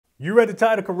You read the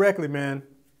title correctly, man.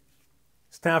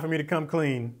 It's time for me to come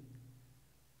clean.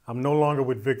 I'm no longer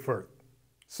with VIC FIRTH.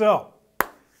 So,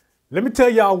 let me tell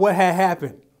y'all what had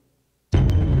happened.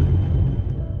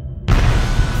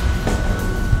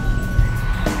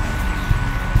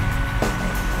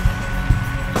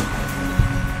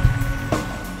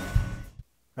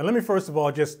 Now, let me first of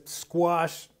all just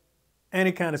squash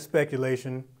any kind of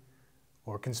speculation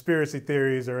or conspiracy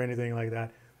theories or anything like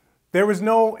that. There was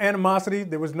no animosity,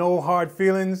 there was no hard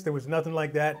feelings, there was nothing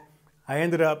like that. I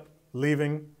ended up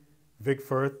leaving VIC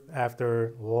FIRTH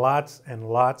after lots and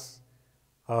lots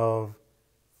of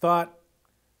thought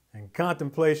and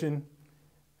contemplation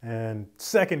and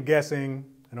second guessing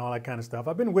and all that kind of stuff.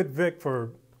 I've been with VIC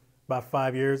for about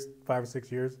 5 years, 5 or 6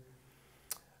 years.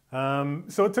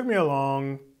 So it took me a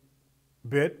long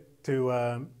bit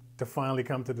to finally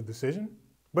come to the decision.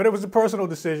 But it was a personal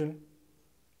decision,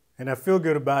 and I feel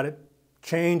good about it.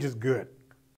 Change is good.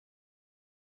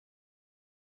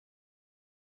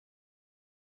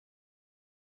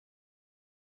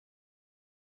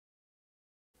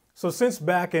 So since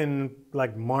back in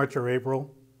like March or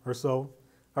April or so,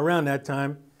 around that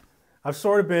time, I've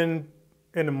sort of been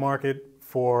in the market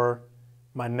for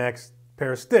my next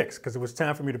pair of sticks because it was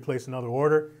time for me to place another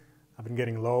order. I've been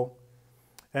getting low.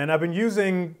 And I've been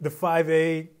using the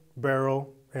 5A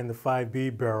barrel and the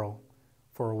 5B barrel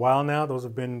for a while now. Those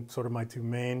have been sort of my two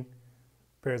main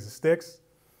pairs of sticks.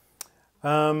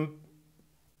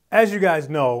 As you guys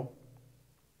know,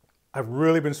 I've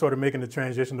really been sort of making the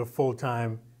transition to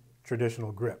full-time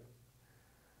traditional grip.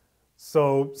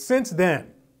 So since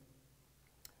then,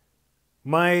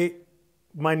 my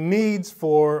needs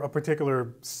for a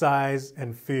particular size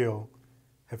and feel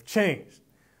have changed.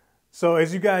 So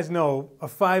as you guys know, a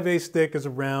 5A stick is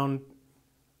around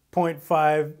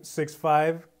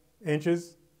 0.565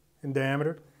 inches in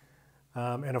diameter,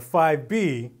 and a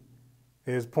 5B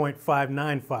is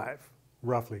 0.595,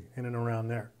 roughly, in and around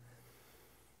there.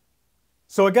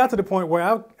 So it got to the point where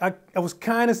I was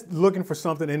kind of looking for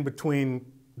something in between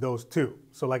those two.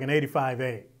 So like an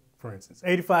 85A, for instance.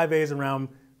 85A is around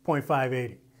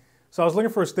 0.580. So I was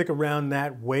looking for a stick around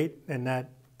that weight and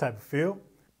that type of feel.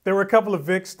 There were a couple of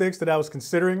VIC sticks that I was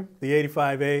considering. The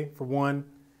 85A for one.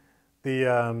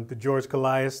 The George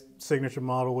Calais signature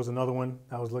model was another one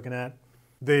I was looking at.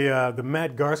 The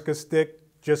Matt Garska stick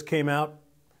just came out,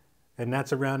 and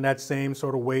that's around that same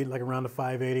sort of weight, like around the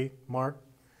 580 mark.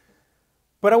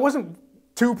 But I wasn't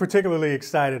too particularly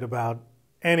excited about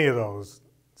any of those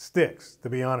sticks, to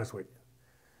be honest with you.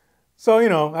 So, you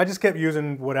know, I just kept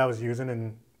using what I was using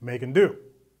and making do.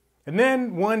 And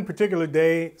then one particular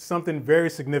day, something very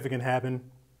significant happened,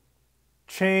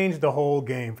 changed the whole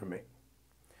game for me.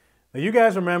 Now, you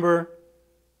guys remember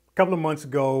a couple of months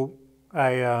ago,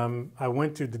 I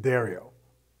went to D'Addario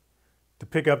to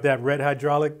pick up that red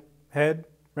hydraulic head.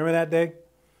 Remember that day?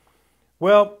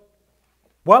 Well,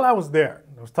 while I was there,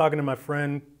 I was talking to my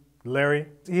friend Larry.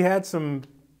 He had some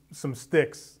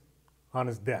sticks on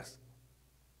his desk.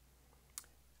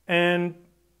 And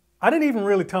I didn't even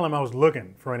really tell him I was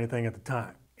looking for anything at the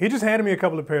time. He just handed me a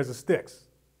couple of pairs of sticks.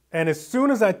 And as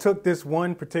soon as I took this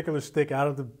one particular stick out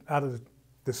of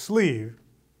the sleeve,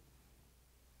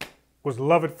 was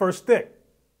love at first stick.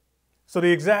 So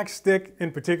the exact stick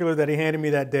in particular that he handed me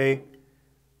that day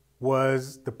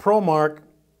was the ProMark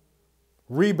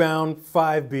Rebound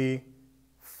 5B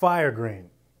Fire Green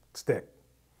stick.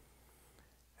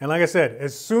 And like I said,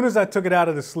 as soon as I took it out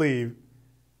of the sleeve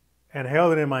and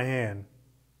held it in my hand,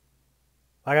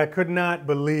 like I could not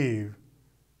believe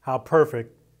how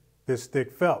perfect this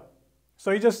stick felt.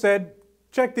 So he just said,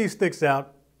 check these sticks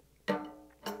out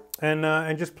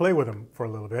and just play with them for a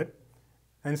little bit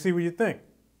and see what you think.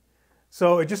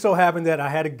 So it just so happened that I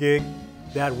had a gig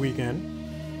that weekend,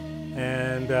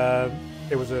 and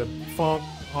it was a funk,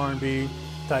 R&B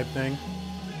type thing.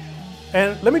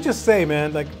 And let me just say,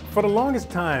 man, like for the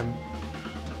longest time,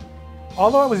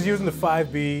 although I was using the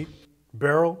 5B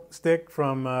barrel stick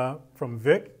from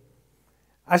VIC,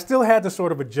 I still had to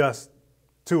sort of adjust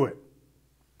to it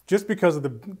just because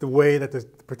of the way that this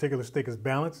particular stick is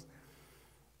balanced.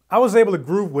 I was able to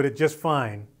groove with it just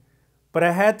fine, but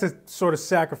I had to sort of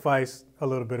sacrifice a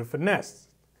little bit of finesse.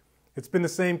 It's been the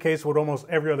same case with almost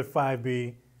every other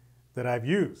 5B that I've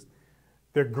used.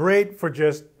 They're great for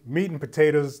just meat and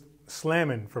potatoes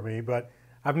slamming for me, but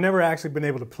I've never actually been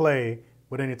able to play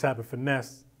with any type of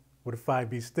finesse with a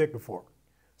 5B stick before.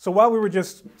 So while we were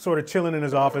just sort of chilling in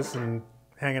his office and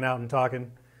hanging out and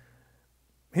talking,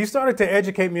 he started to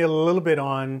educate me a little bit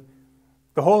on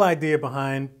the whole idea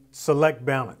behind select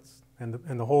balance and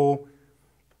the whole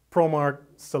ProMark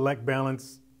select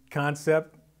balance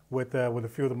concept with a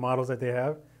few of the models that they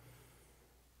have.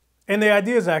 And the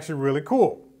idea is actually really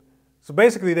cool. So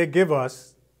basically they give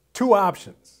us two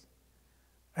options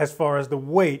as far as the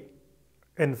weight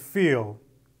and feel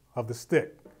of the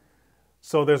stick.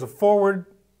 So there's a forward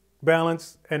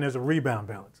balance and there's a rebound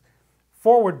balance.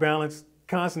 Forward balance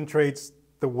concentrates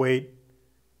the weight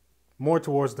more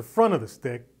towards the front of the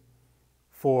stick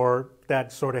for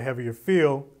that sort of heavier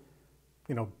feel.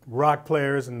 You know, rock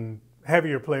players and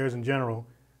heavier players in general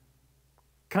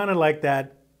kind of like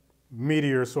that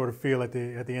meteor sort of feel at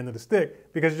the end of the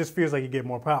stick because it just feels like you get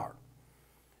more power.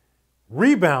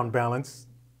 Rebound balance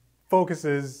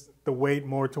focuses the weight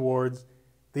more towards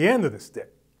the end of the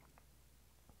stick.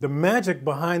 The magic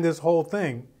behind this whole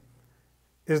thing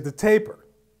is the taper.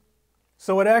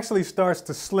 So it actually starts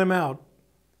to slim out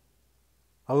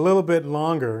a little bit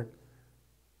longer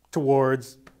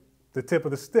towards the tip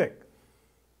of the stick.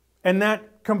 And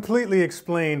that completely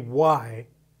explained why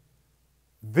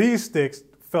these sticks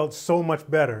felt so much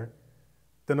better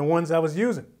than the ones I was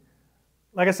using.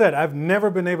 Like I said, I've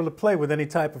never been able to play with any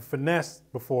type of finesse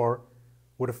before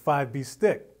with a 5B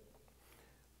stick.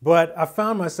 But I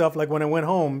found myself, like when I went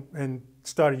home and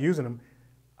started using them,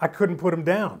 I couldn't put them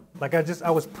down. Like I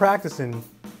was practicing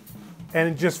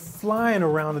and just flying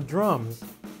around the drums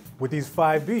with these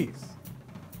 5Bs.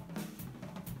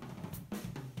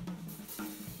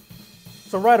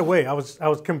 So right away, I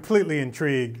was completely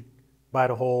intrigued by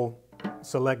the whole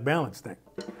select balance thing.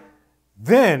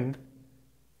 Then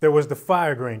there was the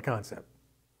fire grain concept.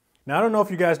 Now, I don't know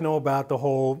if you guys know about the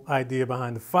whole idea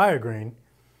behind the fire grain,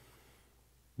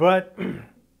 but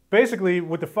basically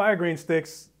with the fire grain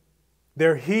sticks,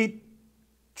 they're heat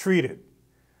treated.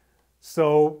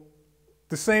 So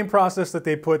the same process that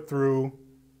they put through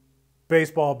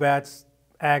baseball bats,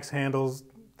 axe handles,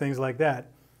 things like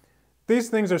that. These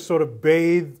things are sort of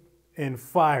bathed in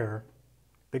fire.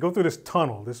 They go through this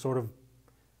tunnel, this sort of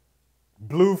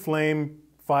blue flame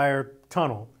fire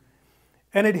tunnel,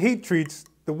 and it heat treats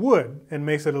the wood and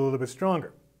makes it a little bit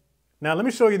stronger. Now let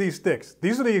me show you these sticks.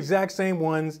 These are the exact same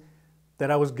ones that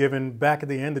I was given back at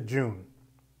the end of June.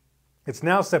 It's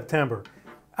now September.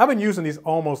 I've been using these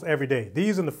almost every day.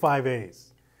 These and the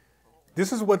 5As.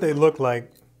 This is what they look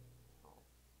like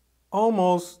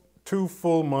almost 2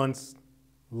 full months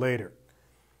later.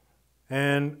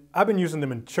 And I've been using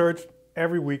them in church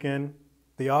every weekend,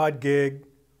 the odd gig,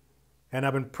 and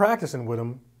I've been practicing with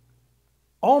them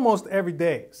almost every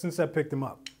day since I picked them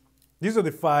up. These are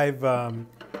the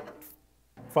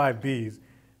 5Bs.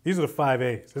 These are the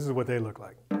 5As. This is what they look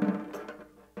like.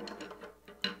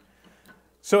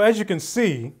 So as you can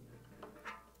see,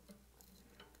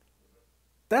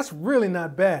 that's really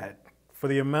not bad for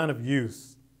the amount of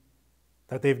use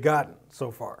that they've gotten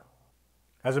so far.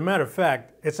 As a matter of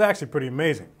fact, it's actually pretty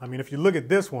amazing. I mean, if you look at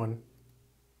this one,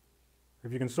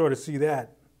 if you can sort of see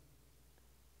that,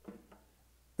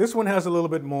 this one has a little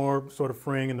bit more sort of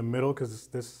fraying in the middle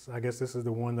because I guess this is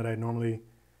the one that I normally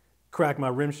crack my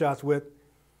rim shots with.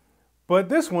 But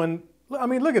this one, I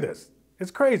mean, look at this.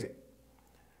 It's crazy.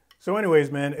 So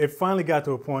anyways, man, it finally got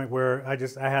to a point where I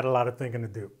had a lot of thinking to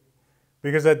do.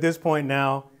 Because at this point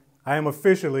now, I am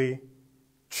officially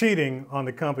cheating on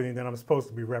the company that I'm supposed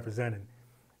to be representing.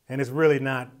 And it's really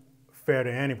not fair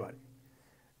to anybody.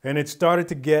 And it started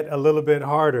to get a little bit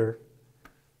harder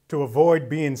to avoid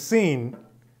being seen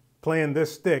playing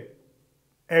this stick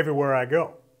everywhere I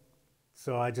go.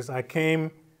 So I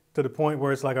came to the point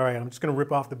where it's like, all right, I'm just gonna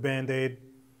rip off the Band-Aid,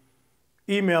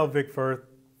 email FIRTH,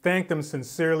 thank them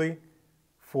sincerely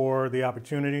for the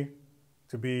opportunity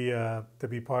to be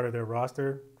part of their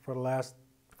roster for the last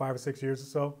 5 or 6 years or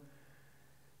so,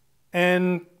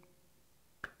 and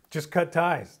just cut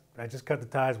ties. I just cut the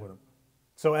ties with them.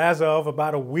 So as of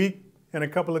about a week and a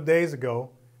couple of days ago,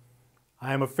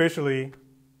 I am officially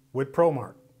with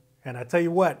ProMark. And I tell you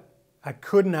what, I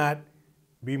could not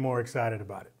be more excited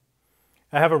about it.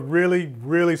 I have a really,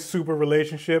 really super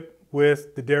relationship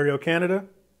with the Dario Canada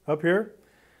up here.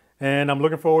 And I'm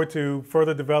looking forward to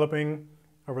further developing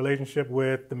a relationship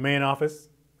with the main office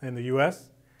in the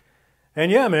US.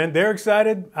 And yeah, man, they're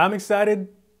excited. I'm excited.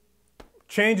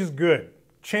 Change is good.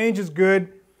 Change is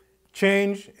good.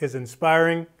 Change is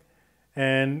inspiring.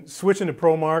 And switching to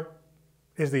ProMark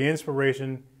is the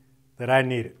inspiration that I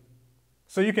needed.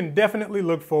 So you can definitely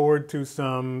look forward to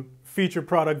some feature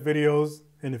product videos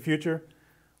in the future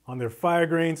on their fire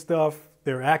grain stuff,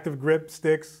 their active grip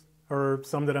sticks, or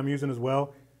some that I'm using as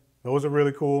well. Those are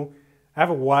really cool. I have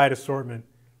a wide assortment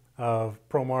of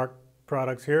ProMark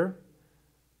products here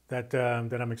that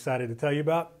I'm excited to tell you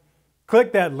about.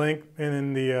 Click that link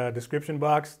in the description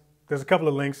box. There's a couple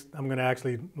of links I'm going to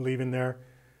actually leave in there.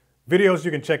 Videos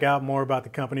you can check out more about the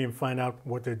company and find out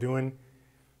what they're doing.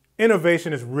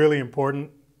 innovation is really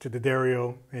important to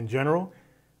D'Addario in general.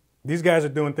 These guys are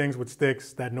doing things with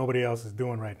sticks that nobody else is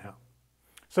doing right now.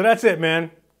 So that's it, man.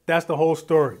 That's the whole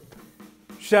story.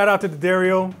 Shout out to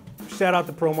D'Addario. Shout out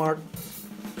to ProMark.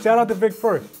 Shout out to Vic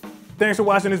Firth. Thanks for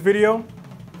watching this video.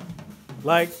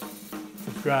 Like,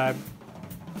 subscribe.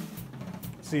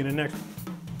 See you in the next one.